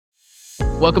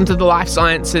Welcome to the Life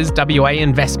Sciences WA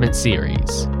Investment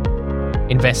Series.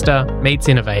 Investor Meets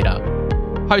Innovator.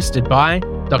 Hosted by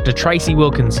Dr. Tracy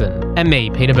Wilkinson and me,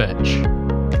 Peter Birch.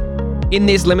 In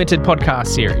this limited podcast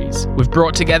series, we've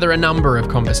brought together a number of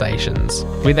conversations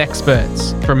with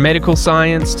experts from medical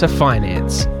science to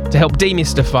finance to help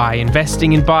demystify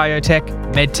investing in biotech,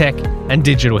 medtech, and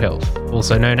digital health,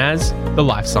 also known as the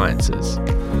life sciences.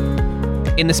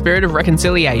 In the spirit of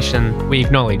reconciliation, we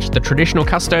acknowledge the traditional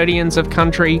custodians of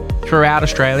country throughout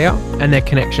Australia and their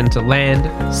connection to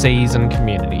land, seas, and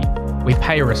community. We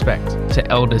pay respect to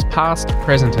elders past,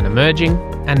 present, and emerging,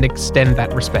 and extend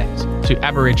that respect to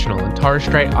Aboriginal and Torres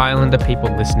Strait Islander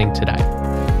people listening today.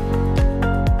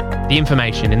 The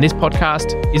information in this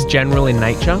podcast is general in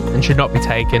nature and should not be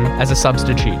taken as a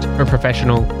substitute for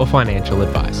professional or financial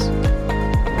advice.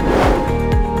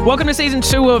 Welcome to Season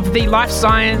 2 of the Life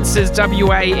Sciences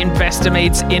WA Investor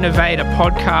Meets Innovator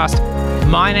podcast.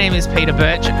 My name is Peter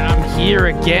Birch and I'm here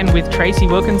again with Tracy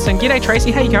Wilkinson. G'day Tracy,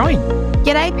 how you going?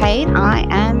 G'day Pete, I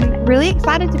am really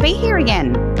excited to be here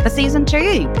again for Season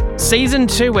 2. Season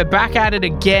 2, we're back at it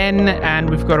again and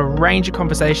we've got a range of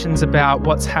conversations about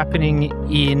what's happening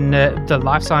in the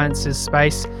life sciences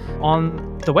space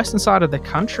on the western side of the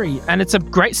country. And it's a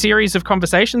great series of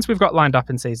conversations we've got lined up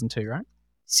in Season 2, right?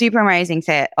 Super amazing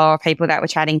set of people that we're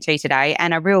chatting to today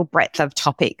and a real breadth of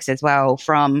topics as well,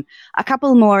 from a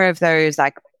couple more of those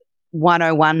like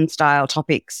 101 style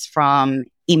topics from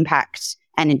impact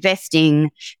and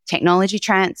investing, technology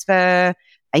transfer.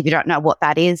 If you don't know what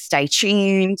that is, stay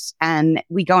tuned. And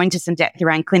we go into some depth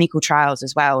around clinical trials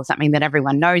as well, something that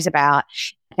everyone knows about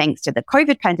thanks to the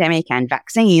COVID pandemic and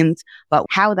vaccines, but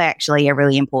how they actually are a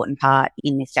really important part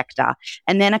in this sector.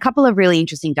 And then a couple of really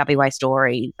interesting WA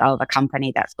stories of a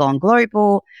company that's gone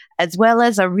global, as well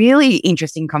as a really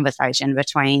interesting conversation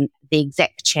between the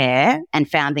exec chair and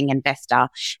founding investor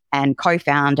and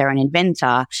co-founder and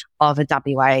inventor of a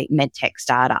WA medtech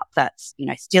startup that's,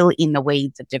 still in the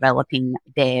weeds of developing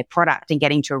their product and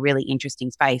getting to a really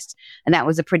interesting space. And that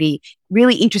was a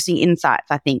really interesting insights,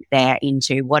 I think, there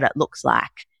into what it looks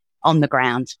like on the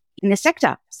ground in the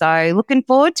sector. So looking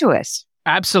forward to it.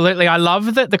 Absolutely. I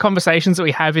love that the conversations that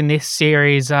we have in this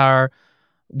series are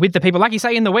with the people, like you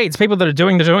say, in the weeds, people that are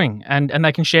doing the doing, and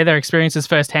they can share their experiences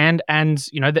firsthand. And,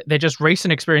 they're just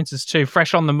recent experiences too,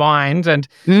 fresh on the mind and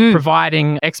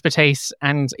providing expertise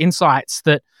and insights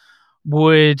that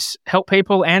would help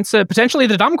people answer potentially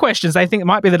the dumb questions. They think it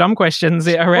might be the dumb questions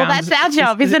around. Well, that's our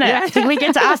job, isn't it? Yeah. We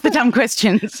get to ask the dumb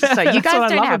questions. So you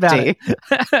guys don't have to.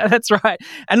 That's right.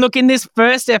 And look, in this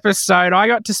first episode, I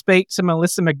got to speak to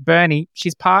Melissa McBurnie.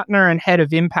 She's partner and head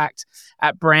of impact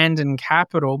at Brandon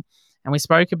Capital. And we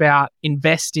spoke about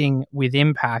investing with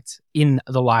impact in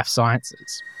the life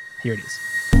sciences. Here it is.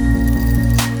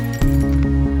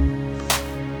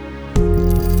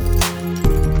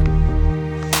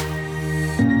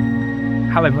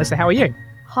 Hello, Melissa. How are you?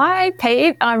 Hi,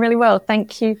 Pete. I'm really well.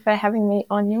 Thank you for having me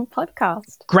on your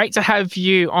podcast. Great to have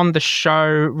you on the show.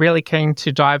 Really keen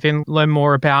to dive in, learn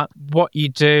more about what you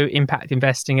do, impact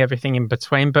investing, everything in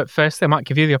between. But first, I might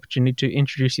give you the opportunity to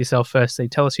introduce yourself firstly.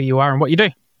 Tell us who you are and what you do.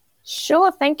 Sure.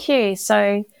 Thank you.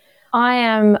 So I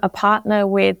am a partner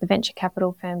with the venture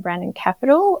capital firm Brandon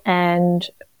Capital, and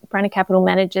Brandon Capital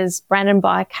manages Brandon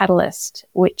by Catalyst,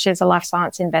 which is a life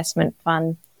science investment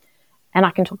fund. And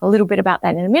I can talk a little bit about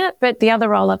that in a minute. But the other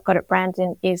role I've got at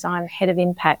Brandon is I'm head of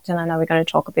impact. And I know we're going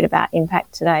to talk a bit about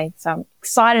impact today. So I'm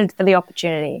excited for the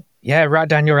opportunity. Yeah, right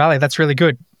down your alley. That's really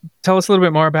good. Tell us a little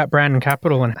bit more about Brandon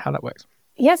Capital and how that works.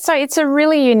 Yeah, so it's a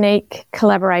really unique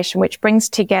collaboration which brings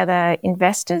together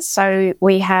investors. So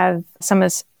we have some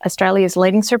of Australia's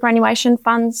leading superannuation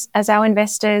funds as our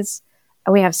investors.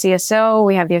 We have CSL,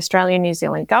 we have the Australian, New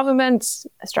Zealand governments,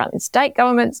 Australian state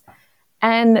governments.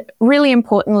 And really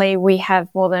importantly, we have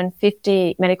more than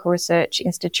 50 medical research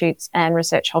institutes and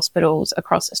research hospitals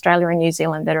across Australia and New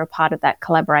Zealand that are a part of that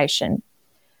collaboration.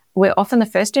 We're often the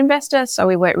first investor, so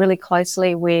we work really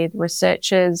closely with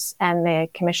researchers and their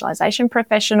commercialization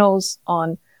professionals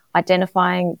on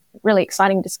identifying really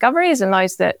exciting discoveries and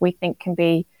those that we think can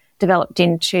be developed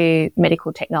into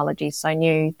medical technologies, so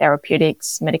new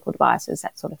therapeutics, medical devices,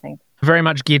 that sort of thing. Very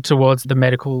much geared towards the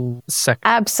medical sector.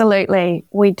 Absolutely.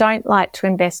 We don't like to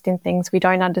invest in things we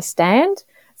don't understand.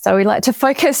 So we like to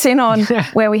focus in on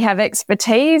where we have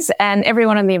expertise, and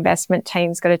everyone in the investment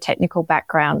team's got a technical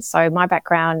background. So my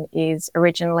background is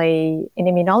originally in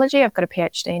immunology. I've got a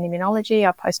PhD in immunology.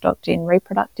 I postdoced in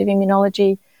reproductive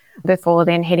immunology before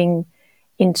then heading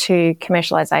into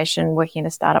commercialization, working in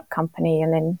a startup company,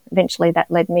 and then eventually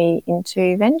that led me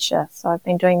into venture. So I've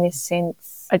been doing this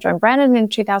since I joined Brandon in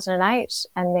 2008,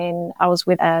 and then I was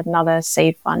with another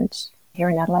seed fund here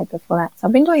in Adelaide before that. So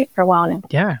I've been doing it for a while now.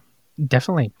 Yeah,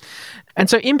 definitely. And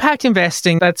so impact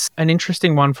investing, that's an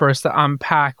interesting one for us to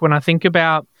unpack. When I think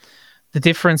about the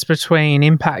difference between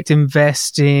impact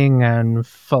investing and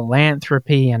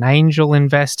philanthropy and angel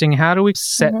investing, how do we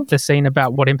set the scene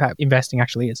about what impact investing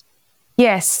actually is?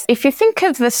 Yes. If you think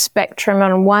of the spectrum,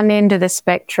 on one end of the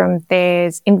spectrum,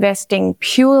 there's investing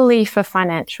purely for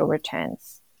financial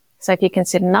returns. So if you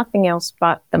consider nothing else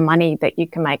but the money that you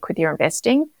can make with your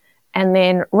investing. And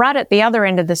then right at the other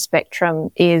end of the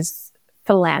spectrum is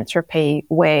philanthropy,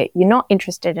 where you're not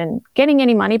interested in getting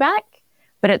any money back,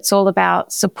 but it's all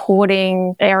about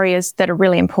supporting areas that are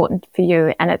really important for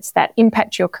you. And it's that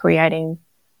impact you're creating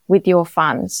with your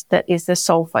funds that is the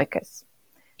sole focus.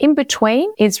 In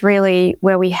between is really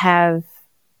where we have,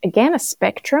 again, a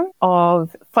spectrum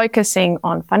of focusing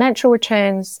on financial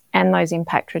returns and those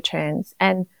impact returns.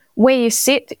 And where you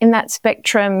sit in that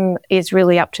spectrum is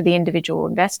really up to the individual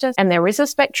investors. And there is a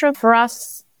spectrum. For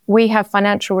us, we have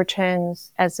financial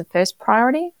returns as the first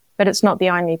priority, but it's not the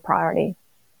only priority.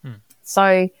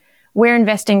 So we're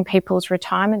investing people's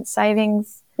retirement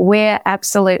savings. We're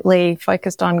absolutely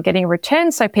focused on getting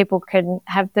returns so people can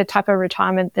have the type of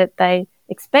retirement that they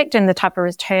expect and the type of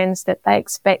returns that they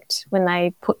expect when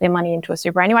they put their money into a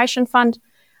superannuation fund.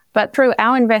 But through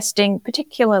our investing,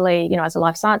 particularly, as a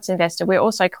life science investor, we're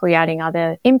also creating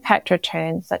other impact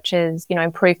returns, such as,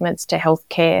 improvements to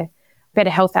healthcare, better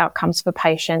health outcomes for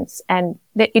patients. And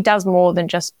it does more than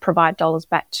just provide dollars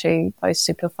back to those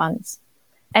super funds.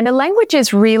 And the language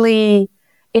is really,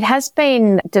 it has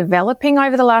been developing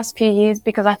over the last few years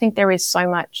because I think there is so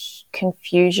much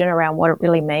confusion around what it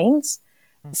really means.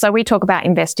 So we talk about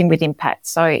investing with impact.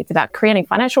 So it's about creating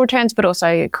financial returns, but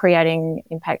also creating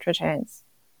impact returns.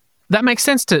 That makes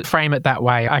sense to frame it that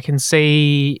way. I can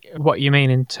see what you mean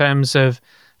in terms of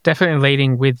definitely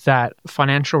leading with that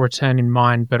financial return in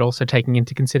mind, but also taking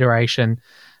into consideration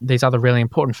these other really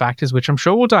important factors, which I'm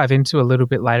sure we'll dive into a little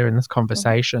bit later in this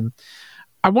conversation.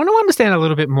 I want to understand a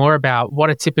little bit more about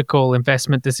what a typical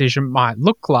investment decision might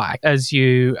look like as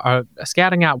you are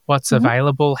scouting out what's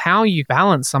available, how you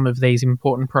balance some of these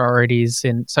important priorities.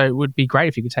 And so it would be great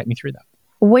if you could take me through that.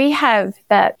 We have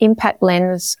that impact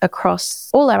lens across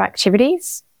all our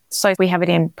activities. So we have it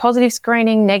in positive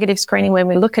screening, negative screening. When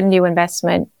we look at a new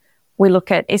investment, we look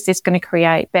at, is this going to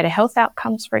create better health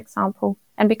outcomes, for example?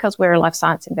 And because we're a life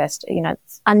science investor,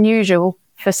 it's unusual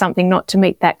for something not to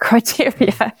meet that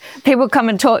criteria. People come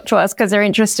and talk to us because they're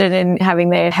interested in having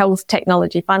their health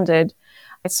technology funded.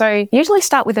 So usually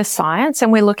start with the science,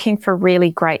 and we're looking for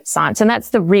really great science. And that's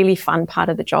the really fun part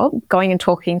of the job, going and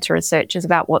talking to researchers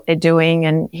about what they're doing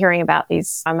and hearing about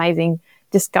these amazing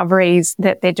discoveries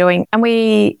that they're doing. And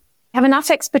we have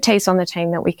enough expertise on the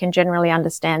team that we can generally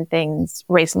understand things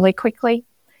reasonably quickly.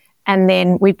 And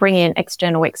then we bring in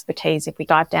external expertise if we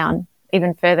dive down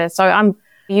even further. So I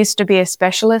used to be a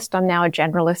specialist. I'm now a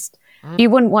generalist.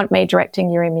 You wouldn't want me directing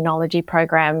your immunology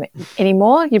program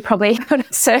anymore. You probably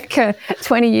circa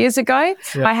 20 years ago.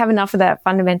 Yeah. I have enough of that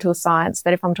fundamental science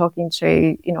that if I'm talking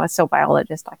to, a cell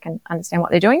biologist, I can understand what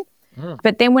they're doing.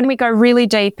 But then when we go really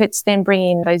deep, it's then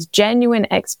bringing in those genuine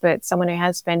experts, someone who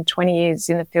has spent 20 years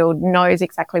in the field, knows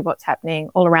exactly what's happening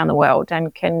all around the world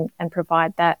and can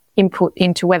provide that input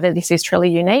into whether this is truly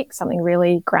unique, something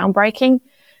really groundbreaking.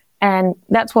 And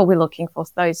that's what we're looking for,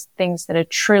 those things that are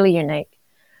truly unique.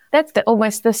 That's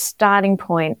almost the starting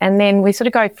point. And then we sort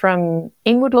of go from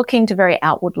inward looking to very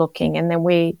outward looking. And then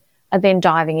we are then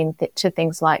diving into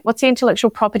things like, what's the intellectual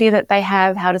property that they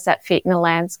have? How does that fit in the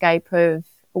landscape of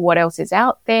what else is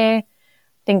out there?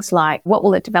 Things like, what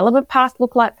will the development path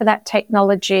look like for that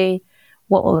technology?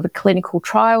 What will the clinical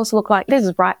trials look like? This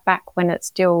is right back when it's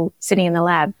still sitting in the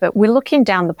lab, but we're looking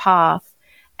down the path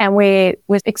and we're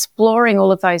exploring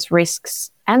all of those risks.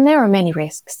 And there are many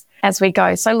risks as we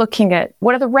go. So looking at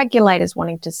what are the regulators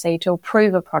wanting to see to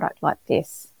approve a product like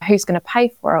this? Who's going to pay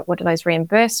for it? What are those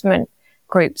reimbursement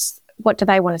groups? What do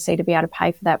they want to see to be able to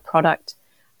pay for that product?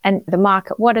 And the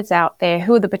market, what is out there?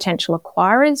 Who are the potential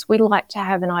acquirers? We'd like to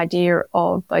have an idea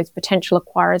of those potential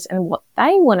acquirers and what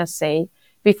they want to see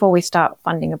before we start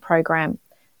funding a program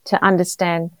to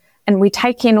understand. And we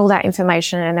take in all that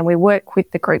information and then we work with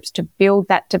the groups to build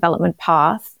that development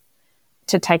path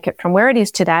to take it from where it is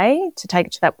today, to take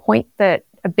it to that point that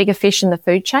a bigger fish in the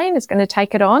food chain is going to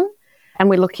take it on. And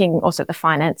we're looking also at the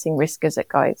financing risk as it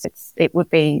goes. It would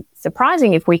be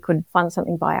surprising if we could fund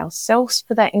something by ourselves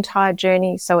for that entire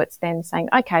journey. So it's then saying,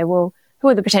 okay, well, who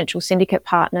are the potential syndicate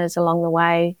partners along the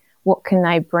way? What can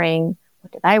they bring?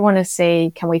 What do they want to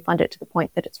see? Can we fund it to the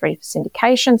point that it's ready for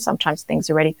syndication? Sometimes things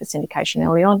are ready for syndication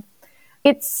early on.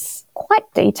 It's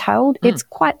quite detailed. It's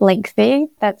quite lengthy.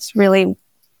 That's really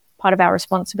part of our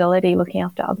responsibility looking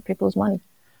after other people's money.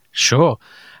 Sure.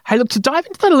 Hey, look, to dive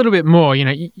into that a little bit more,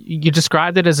 you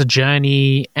described it as a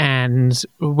journey, and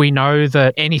we know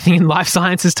that anything in life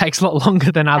sciences takes a lot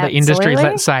longer than other industries,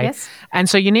 let's say. Yes. And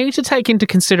so you need to take into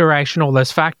consideration all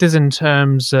those factors in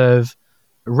terms of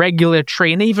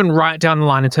regulatory and even right down the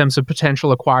line in terms of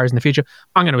potential acquirers in the future.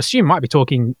 I'm going to assume might be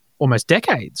talking almost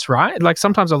decades, right? Like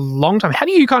sometimes a long time. How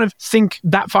do you kind of think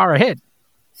that far ahead?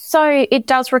 So it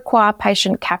does require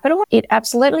patient capital. It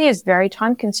absolutely is very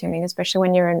time consuming, especially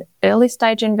when you're an early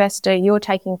stage investor. You're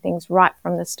taking things right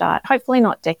from the start, hopefully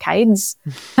not decades.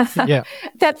 Yeah.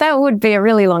 That would be a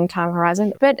really long time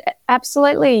horizon. But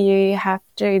absolutely, you have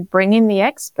to bring in the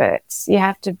experts. You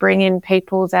have to bring in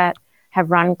people that have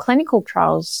run clinical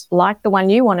trials like the one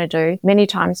you want to do many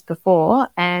times before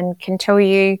and can tell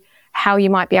you how you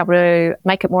might be able to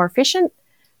make it more efficient.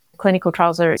 Clinical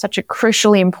trials are such a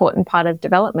crucially important part of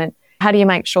development. How do you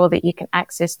make sure that you can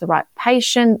access the right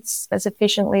patients as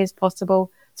efficiently as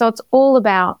possible? So it's all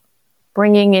about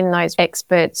bringing in those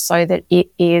experts so that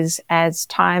it is as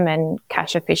time and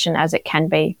cash efficient as it can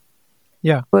be.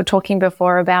 Yeah. We were talking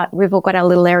before about we've all got our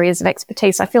little areas of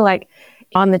expertise. I feel like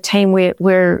on the team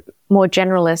we're more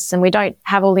generalists and we don't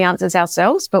have all the answers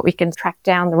ourselves, but we can track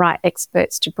down the right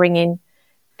experts to bring in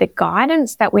the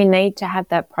guidance that we need to have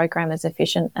that program as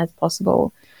efficient as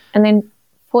possible. And then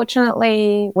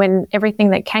fortunately, when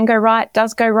everything that can go right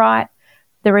does go right,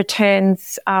 the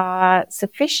returns are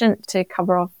sufficient to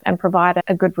cover off and provide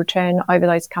a good return over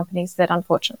those companies that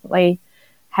unfortunately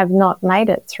have not made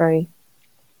it through.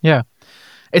 Yeah.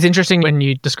 It's interesting when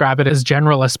you describe it as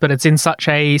generalist, but it's in such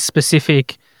a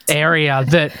specific area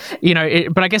that,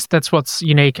 but I guess that's what's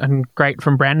unique and great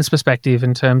from Brandon's perspective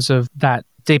in terms of that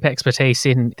deep expertise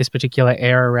in this particular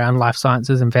area around life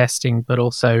sciences investing, but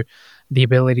also the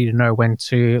ability to know when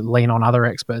to lean on other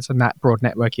experts and that broad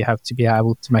network you have to be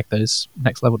able to make those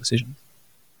next level decisions.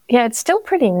 Yeah, it's still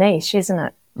pretty niche, isn't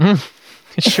it?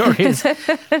 It sure is.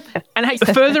 And hey,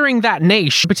 furthering that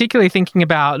niche, particularly thinking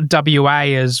about WA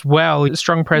as well,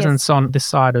 strong presence on this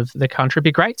side of the country. It'd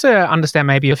be great to understand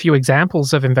maybe a few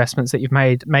examples of investments that you've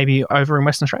made maybe over in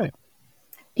Western Australia.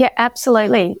 Yeah,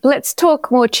 absolutely. Let's talk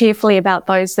more cheerfully about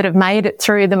those that have made it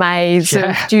through the maze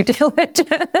of due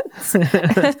diligence.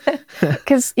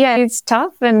 Because, it's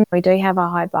tough and we do have a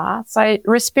high bar. So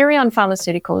Respirion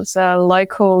Pharmaceuticals, a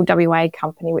local WA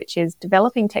company which is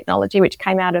developing technology which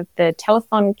came out of the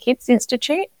Telethon Kids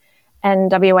Institute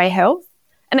and WA Health.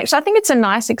 And actually, I think it's a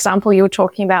nice example. You were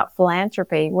talking about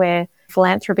philanthropy, where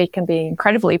philanthropy can be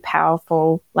incredibly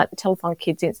powerful, like the Telethon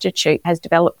Kids Institute has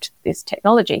developed this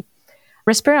technology.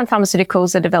 Respirion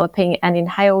Pharmaceuticals are developing an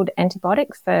inhaled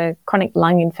antibiotic for chronic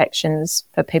lung infections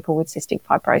for people with cystic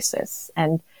fibrosis.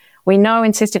 And we know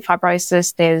in cystic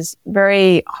fibrosis there's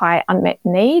very high unmet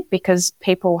need because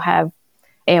people have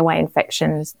airway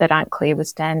infections that aren't cleared with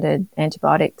standard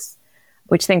antibiotics,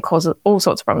 which then causes all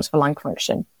sorts of problems for lung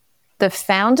function. The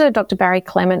founder, Dr. Barry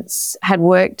Clements, had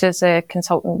worked as a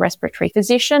consultant respiratory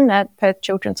physician at Perth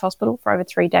Children's Hospital for over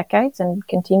 3 decades and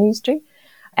continues to.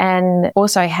 And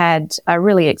also had a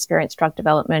really experienced drug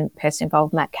development person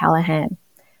involved, Matt Callahan.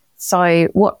 So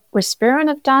what Respirion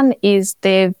have done is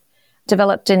they've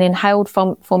developed an inhaled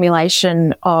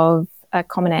formulation of a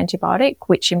common antibiotic,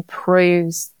 which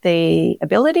improves the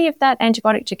ability of that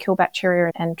antibiotic to kill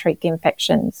bacteria and treat the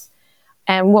infections.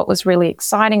 And what was really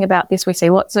exciting about this, we see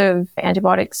lots of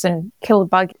antibiotics and kill a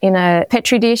bug in a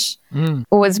Petri dish.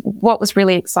 What was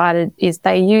really excited is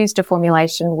they used a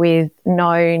formulation with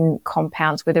known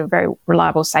compounds with a very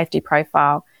reliable safety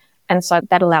profile. And so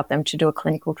that allowed them to do a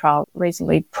clinical trial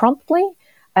reasonably promptly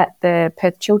at the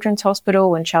Perth Children's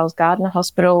Hospital and Charles Gardner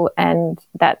Hospital. And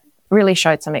that really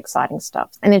showed some exciting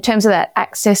stuff. And in terms of that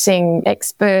accessing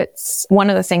experts, one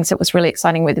of the things that was really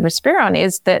exciting with Respirion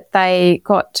is that they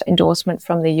got endorsement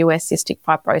from the US Cystic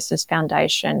Fibrosis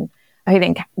Foundation, who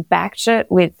then backed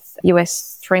it with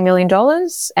US $3 million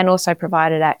and also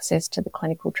provided access to the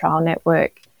clinical trial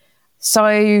network.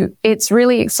 So it's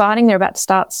really exciting. They're about to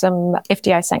start some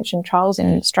FDA sanctioned trials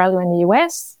in Australia and the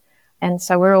US. And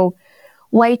so we're all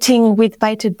waiting with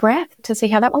bated breath to see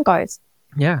how that one goes.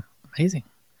 Yeah, amazing.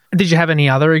 Did you have any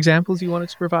other examples you wanted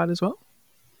to provide as well?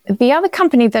 The other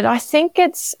company that I think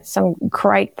gets some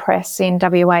great press in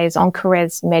WA is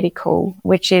Oncorez Medical,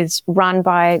 which is run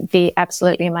by the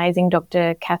absolutely amazing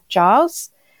Dr. Kath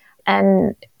Giles.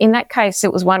 And in that case,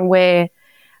 it was one where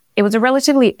it was a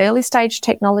relatively early stage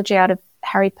technology out of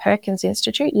Harry Perkins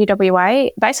Institute,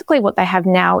 UWA. Basically what they have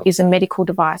now is a medical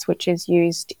device which is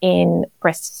used in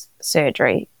breast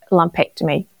surgery,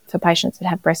 lumpectomy for patients that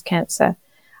have breast cancer.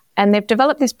 And they've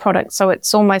developed this product so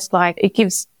it's almost like it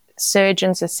gives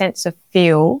surgeons a sense of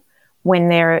feel when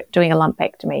they're doing a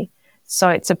lumpectomy. So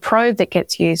it's a probe that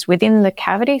gets used within the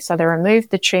cavity. So they remove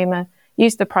the tumour,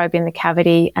 use the probe in the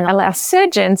cavity, and allow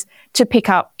surgeons to pick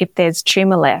up if there's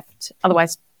tumour left.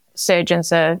 Otherwise,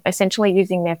 surgeons are essentially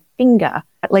using their finger,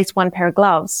 at least one pair of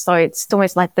gloves. So it's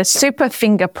almost like the super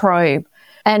finger probe.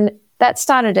 And that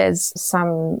started as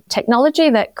some technology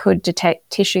that could detect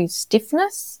tissue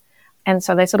stiffness. And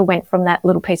so they sort of went from that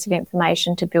little piece of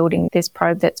information to building this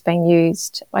probe that's being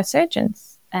used by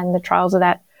surgeons. And the trials of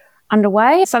that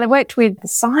underway. So they worked with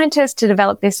scientists to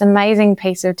develop this amazing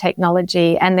piece of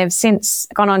technology, and they've since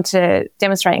gone on to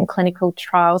demonstrate in clinical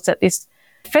trials that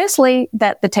firstly,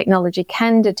 that the technology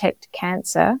can detect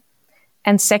cancer,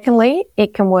 and secondly,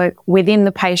 it can work within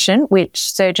the patient,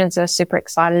 which surgeons are super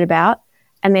excited about.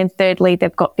 And then thirdly,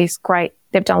 they've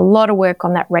done a lot of work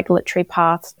on that regulatory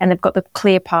path, and they've got the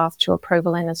clear path to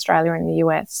approval in Australia and the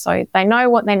US. So they know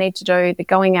what they need to do. They're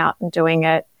going out and doing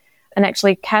it. And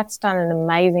actually, Kat's done an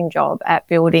amazing job at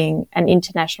building an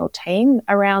international team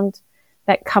around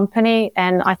that company.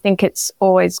 And I think it's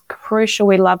always crucial.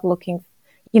 We love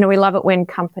we love it when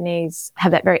companies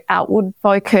have that very outward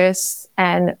focus,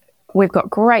 and we've got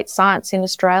great science in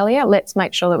Australia. Let's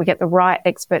make sure that we get the right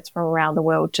experts from around the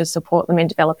world to support them in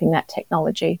developing that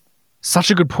technology.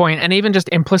 Such a good point. And even just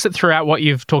implicit throughout what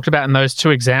you've talked about in those two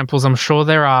examples, I'm sure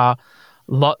there are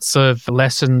lots of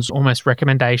lessons, almost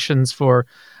recommendations for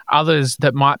others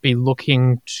that might be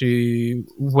looking to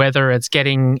whether it's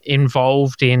getting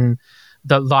involved in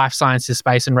the life sciences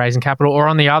space and raising capital, or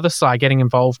on the other side, getting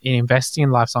involved in investing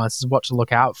in life sciences, what to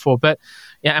look out for. But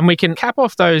yeah, and we can cap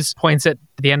off those points at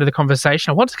the end of the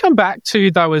conversation. I want to come back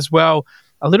to, though, as well,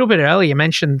 a little bit earlier, you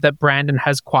mentioned that Brandon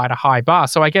has quite a high bar.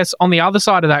 So I guess on the other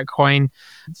side of that coin,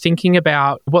 thinking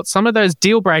about what some of those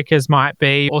deal breakers might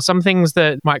be, or some things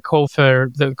that might call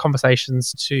for the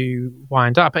conversations to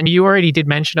wind up. And you already did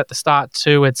mention at the start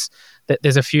too, it's that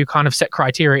there's a few kind of set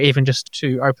criteria, even just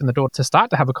to open the door to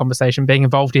start to have a conversation, being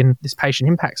involved in this patient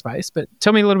impact space. But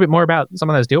tell me a little bit more about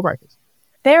some of those deal breakers.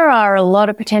 There are a lot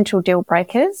of potential deal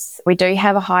breakers. We do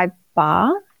have a high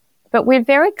bar, but we're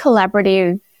very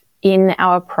collaborative in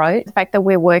our approach. The fact that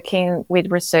we're working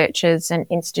with researchers and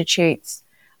institutes,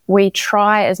 we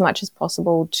try as much as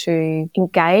possible to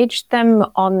engage them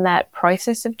on that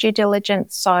process of due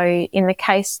diligence. So in the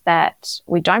case that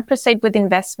we don't proceed with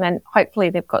investment, hopefully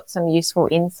they've got some useful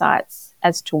insights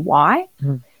as to why.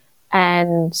 Mm.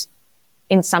 And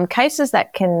in some cases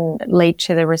that can lead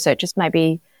to the researchers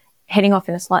maybe heading off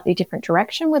in a slightly different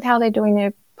direction with how they're doing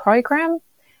their program,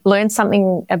 learn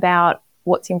something about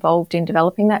what's involved in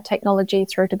developing that technology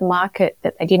through to the market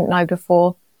that they didn't know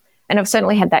before. And I've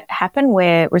certainly had that happen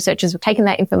where researchers have taken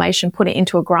that information, put it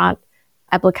into a grant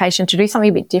application to do something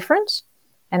a bit different,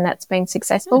 and that's been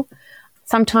successful.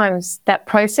 Sometimes that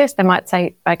process, they might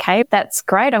say, okay, that's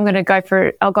great.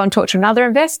 I'll go and talk to another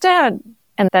investor,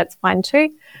 and that's fine too.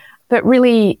 But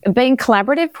really being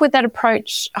collaborative with that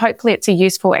approach, hopefully it's a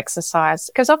useful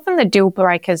exercise, because often the deal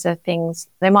breakers are things,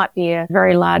 there might be a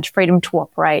very large freedom to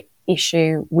operate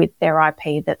issue with their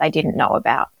IP that they didn't know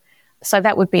about. So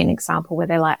that would be an example where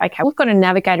they're like, okay, we've got to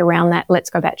navigate around that. Let's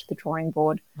go back to the drawing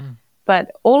board. Mm.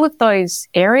 But all of those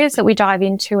areas that we dive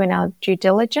into in our due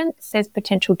diligence, there's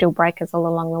potential deal breakers all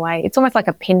along the way. It's almost like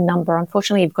a PIN number.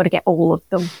 Unfortunately, you've got to get all of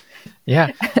them.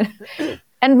 Yeah.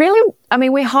 And really, I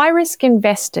mean, we're high risk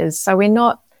investors. So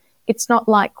it's not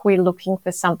like we're looking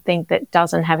for something that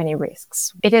doesn't have any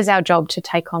risks. It is our job to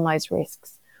take on those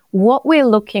risks. What we're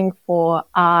looking for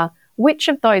are which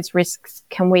of those risks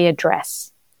can we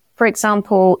address? For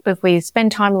example, if we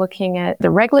spend time looking at the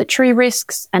regulatory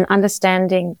risks and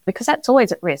understanding, because that's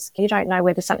always at risk. You don't know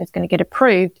whether something's going to get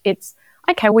approved. It's,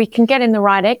 okay, we can get in the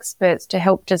right experts to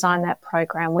help design that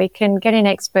program. We can get in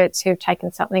experts who've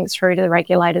taken something through to the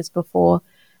regulators before.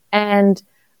 And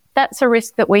that's a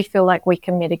risk that we feel like we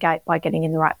can mitigate by getting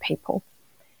in the right people.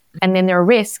 And then there are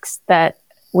risks that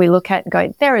we look at and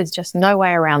go, there is just no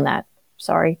way around that.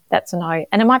 Sorry, that's a no.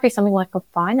 And it might be something like a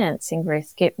financing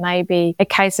risk. It may be a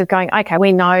case of going, okay,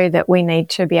 we know that we need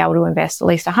to be able to invest at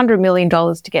least $100 million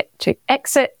to get to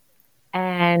exit,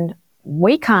 and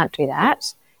we can't do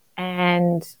that.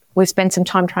 And we've spent some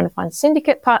time trying to find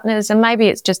syndicate partners, and maybe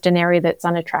it's just an area that's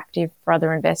unattractive for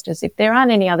other investors. If there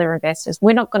aren't any other investors,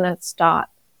 we're not going to start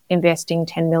investing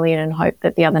 $10 million and hope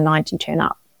that the other 90 turn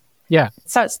up. Yeah.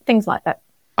 So it's things like that.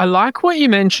 I like what you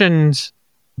mentioned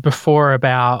before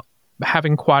about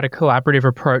having quite a collaborative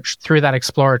approach through that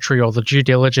exploratory or the due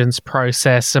diligence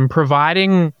process, and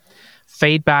providing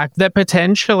feedback that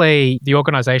potentially the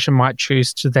organization might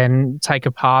choose to then take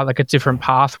a path, like a different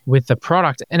path with the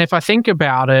product. And if I think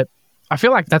about it, I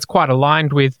feel like that's quite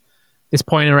aligned with this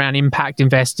point around impact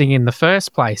investing in the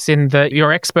first place, in that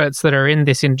you're experts that are in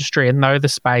this industry and know the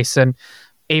space. And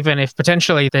even if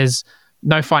potentially there's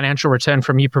no financial return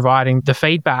from you providing the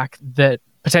feedback, that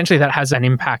potentially that has an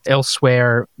impact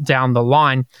elsewhere down the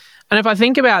line. And if I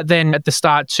think about then at the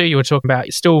start too, you were talking about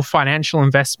still financial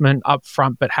investment up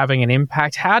front, but having an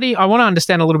impact. I want to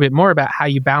understand a little bit more about how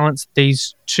you balance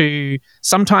these two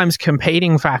sometimes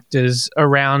competing factors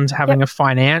around having a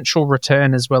financial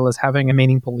return as well as having a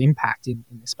meaningful impact in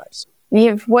this space.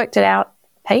 You've worked it out,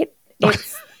 Pete.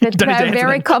 They're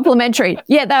very complementary.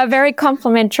 Yeah, they're very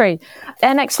complementary.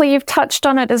 And actually, you've touched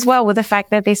on it as well with the fact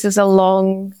that this is a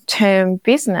long-term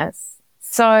business.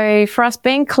 So for us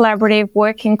being collaborative,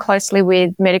 working closely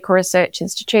with medical research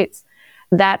institutes,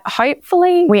 that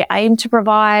hopefully we aim to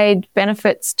provide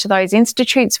benefits to those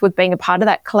institutes with being a part of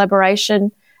that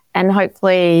collaboration. And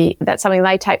hopefully that's something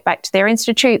they take back to their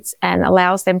institutes and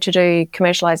allows them to do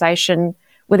commercialization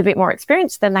with a bit more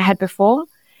experience than they had before.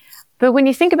 But when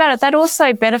you think about it, that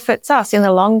also benefits us in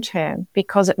the long term,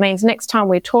 because it means next time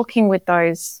we're talking with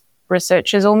those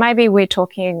researchers, or maybe we're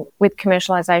talking with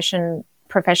commercialization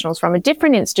professionals from a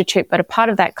different institute, but a part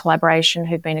of that collaboration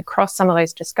who've been across some of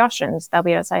those discussions, they'll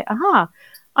be able to say,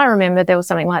 I remember there was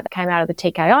something like that came out of the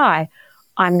TKI.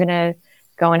 I'm going to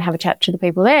go and have a chat to the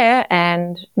people there,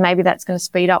 and maybe that's going to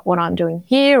speed up what I'm doing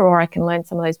here, or I can learn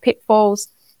some of those pitfalls,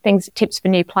 tips for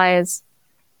new players.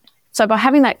 So by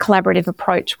having that collaborative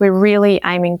approach, we're really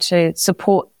aiming to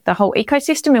support the whole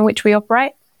ecosystem in which we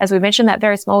operate. As we mentioned, that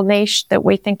very small niche that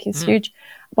we think is huge.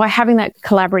 By having that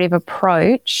collaborative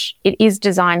approach, it is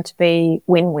designed to be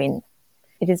win-win.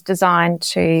 It is designed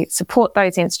to support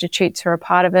those institutes who are a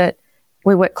part of it.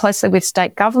 We work closely with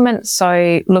state governments,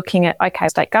 so looking at,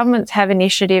 state governments have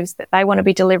initiatives that they want to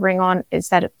be delivering on. Is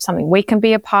that something we can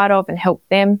be a part of and help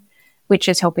them, which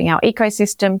is helping our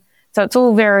ecosystem? So it's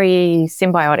all very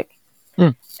symbiotic.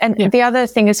 And the other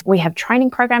thing is we have training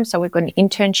programs. So we've got an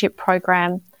internship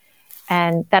program,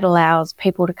 and that allows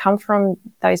people to come from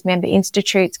those member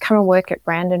institutes, come and work at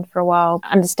Brandon for a while,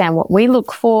 understand what we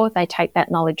look for. They take that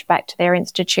knowledge back to their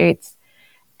institutes.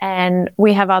 And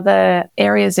we have other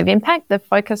areas of impact. The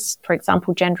focus, for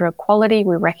example, gender equality.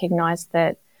 We recognise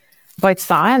that both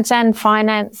science and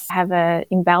finance have an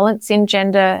imbalance in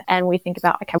gender, and we think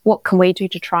about, what can we do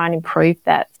to try and improve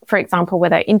that? For example,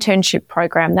 with our internship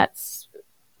program,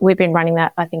 we've been running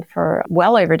that, I think, for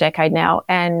well over a decade now,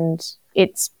 and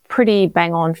it's pretty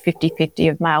bang on 50-50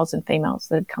 of males and females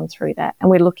that have come through that. And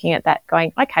we're looking at that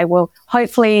going,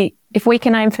 hopefully if we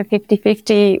can aim for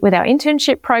 50-50 with our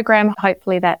internship program,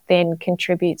 hopefully that then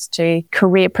contributes to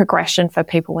career progression for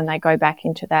people when they go back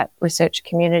into that research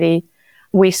community.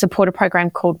 We support a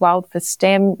program called Wild for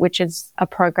STEM, which is a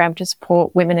program to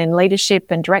support women in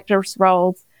leadership and directors'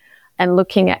 roles, and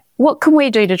looking at what can we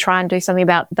do to try and do something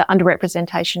about the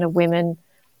underrepresentation of women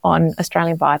on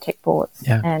Australian biotech boards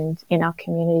and in our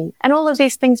community. And all of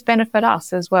these things benefit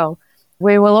us as well.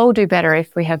 We will all do better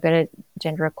if we have better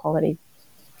gender equality.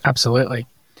 Absolutely.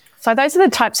 So those are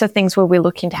the types of things where we're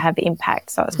looking to have impact.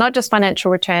 So it's not just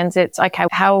financial returns. It's,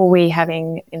 how are we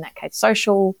having, in that case,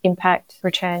 social impact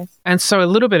returns? And so a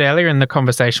little bit earlier in the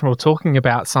conversation, we were talking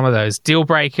about some of those deal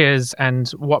breakers and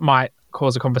what might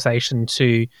cause a conversation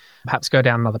to perhaps go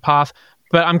down another path.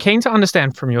 But I'm keen to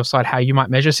understand from your side how you might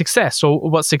measure success, or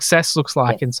what success looks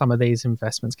like in some of these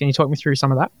investments. Can you talk me through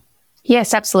some of that?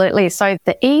 Yes, absolutely. So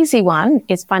the easy one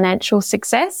is financial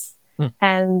success.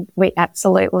 And we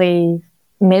absolutely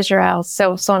measure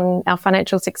ourselves on our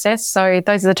financial success. So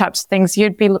those are the types of things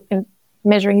you'd be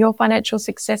measuring your financial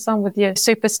success on with your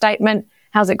super statement.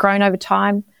 How's it grown over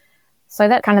time? So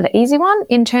that's kind of the easy one.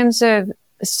 In terms of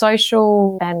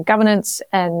social and governance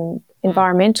and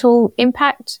environmental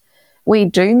impact, we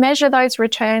do measure those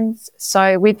returns.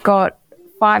 So we've got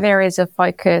 5 areas of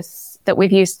focus that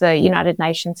we've used the United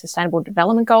Nations Sustainable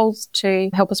Development Goals to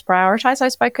help us prioritise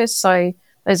those focus. So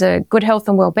there's a good health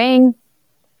and wellbeing.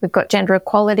 We've got gender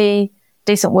equality,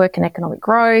 decent work and economic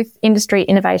growth, industry,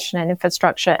 innovation and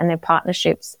infrastructure, and then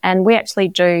partnerships. And we actually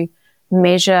do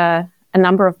measure a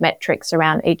number of metrics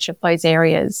around each of those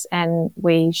areas, and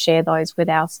we share those with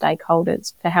our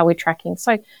stakeholders for how we're tracking.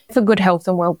 So for good health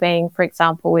and wellbeing, for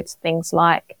example, it's things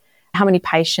like how many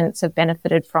patients have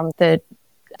benefited from the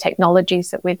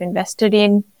technologies that we've invested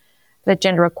in. The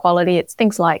gender equality, it's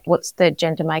things like what's the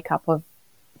gender makeup of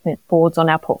boards on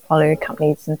our portfolio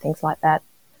companies and things like that.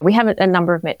 We have a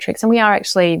number of metrics, and we are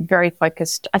actually very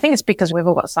focused. I think it's because we've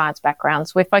all got science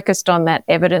backgrounds. We're focused on that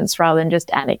evidence rather than just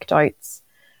anecdotes.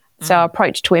 So our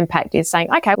approach to impact is saying,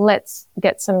 let's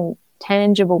get some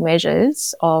tangible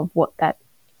measures of what that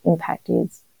impact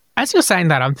is. As you're saying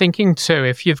that, I'm thinking too,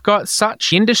 if you've got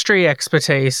such industry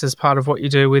expertise as part of what you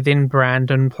do within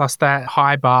Brandon, plus that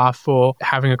high bar for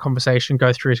having a conversation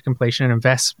go through to completion and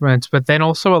investment, but then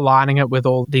also aligning it with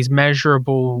all these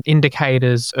measurable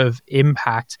indicators of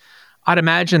impact, I'd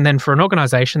imagine then for an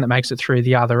organisation that makes it through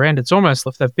the other end, it's almost,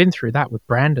 if they've been through that with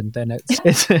Brandon, then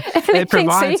it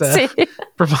provides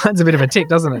a bit of a tick,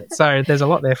 doesn't it? So there's a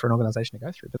lot there for an organisation to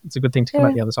go through, but it's a good thing to come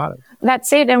out the other side of it.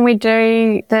 That's it. And we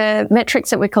do the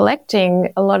metrics that we're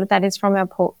collecting, a lot of that is from our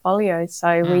portfolio.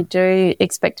 So we do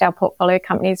expect our portfolio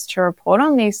companies to report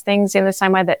on these things in the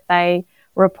same way that they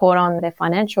report on their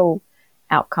financial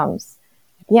outcomes.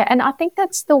 Yeah, and I think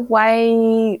that's the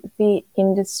way the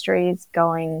industry is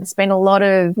going. There's been a lot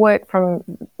of work from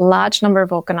a large number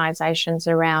of organisations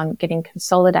around getting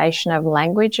consolidation of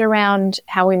language around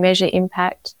how we measure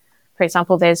impact. For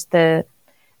example, there's the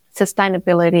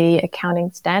Sustainability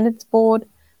Accounting Standards Board,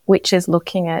 which is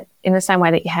looking at, in the same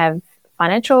way that you have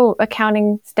financial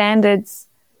accounting standards,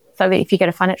 so that if you get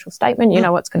a financial statement, you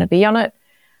know what's going to be on it.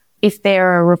 If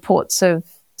there are reports of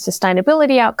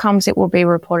sustainability outcomes, it will be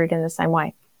reported in the same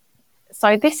way.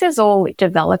 So this is all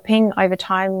developing over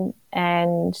time,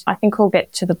 and I think we'll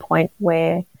get to the point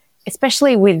where,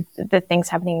 especially with the things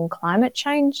happening in climate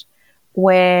change,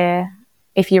 where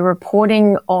if you're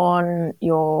reporting on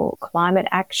your climate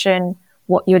action,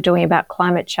 what you're doing about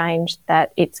climate change,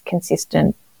 that it's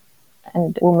consistent,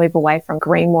 and we'll move away from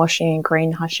greenwashing and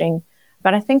green hushing.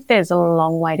 But I think there's a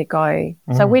long way to go.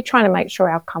 So we're trying to make sure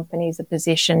our companies are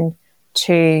positioned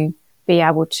to be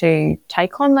able to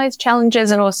take on those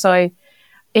challenges, and also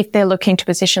if they're looking to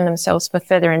position themselves for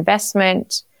further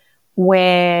investment,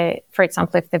 where, for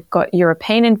example, if they've got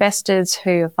European investors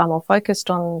who are far more focused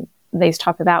on these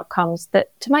type of outcomes,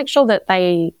 that to make sure that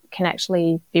they can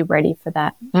actually be ready for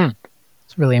that.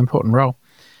 It's a really important role.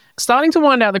 Starting to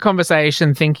wind out the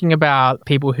conversation, thinking about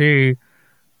people who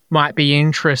might be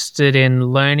interested in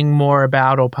learning more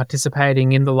about or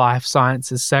participating in the life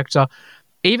sciences sector,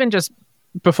 even just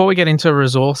before we get into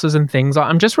resources and things,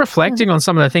 I'm just reflecting on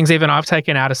some of the things even I've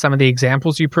taken out of some of the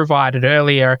examples you provided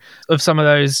earlier of some of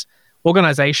those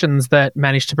organizations that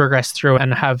managed to progress through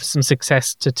and have some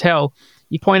success to tell.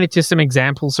 You pointed to some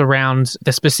examples around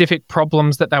the specific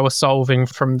problems that they were solving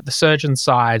from the surgeon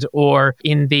side, or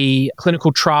in the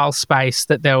clinical trial space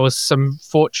that there was some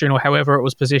fortune, or however it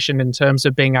was positioned, in terms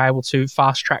of being able to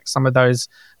fast track some of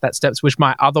that steps which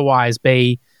might otherwise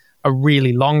be a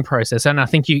really long process. And I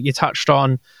think you touched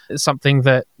on something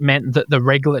that meant that the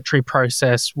regulatory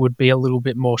process would be a little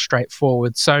bit more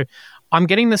straightforward. So I'm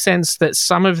getting the sense that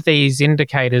some of these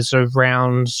indicators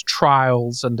around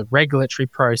trials and the regulatory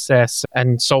process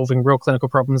and solving real clinical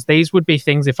problems, these would be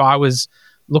things, if I was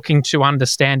looking to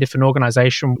understand if an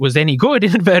organisation was any good,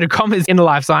 in inverted commas, in the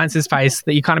life sciences space,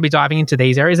 that you kind of be diving into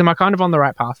these areas. Am I kind of on the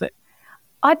right path there?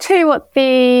 I tell you what,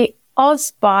 the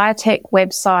Oz Biotech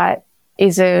website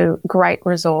is a great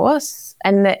resource,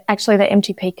 and actually the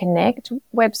MTP Connect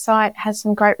website has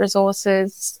some great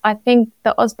resources. I think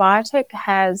the Oz Biotech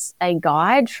has a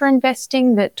guide for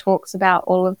investing that talks about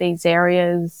all of these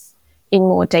areas in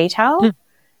more detail,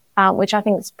 which I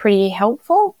think is pretty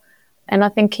helpful. And I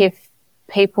think if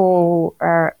people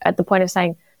are at the point of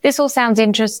saying, this all sounds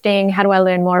interesting, how do I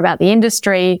learn more about the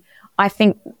industry? I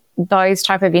think those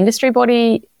type of industry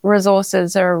body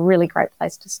resources are a really great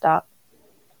place to start.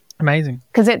 Amazing.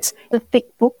 Because it's the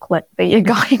thick booklet that you're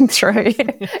going through.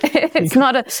 It's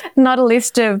not a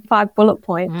list of 5 bullet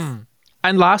points.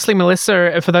 And lastly,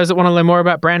 Melissa, for those that want to learn more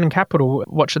about Brandon Capital,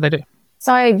 what should they do?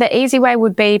 So the easy way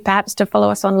would be perhaps to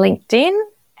follow us on LinkedIn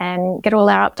and get all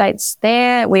our updates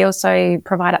there. We also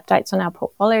provide updates on our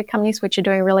portfolio companies, which are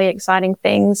doing really exciting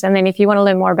things. And then if you want to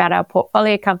learn more about our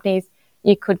portfolio companies,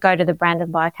 you could go to the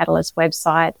Brandon Biocatalyst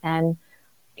website and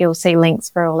you'll see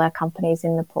links for all our companies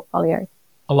in the portfolio.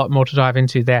 A lot more to dive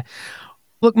into there.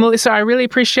 Look, Melissa, I really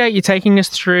appreciate you taking us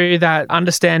through that,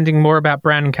 understanding more about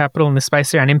Brandon Capital and the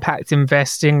space around impact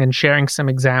investing, and sharing some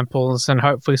examples and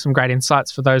hopefully some great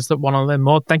insights for those that want to learn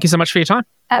more. Thank you so much for your time.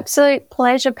 Absolute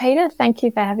pleasure, Peter. Thank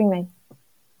you for having me.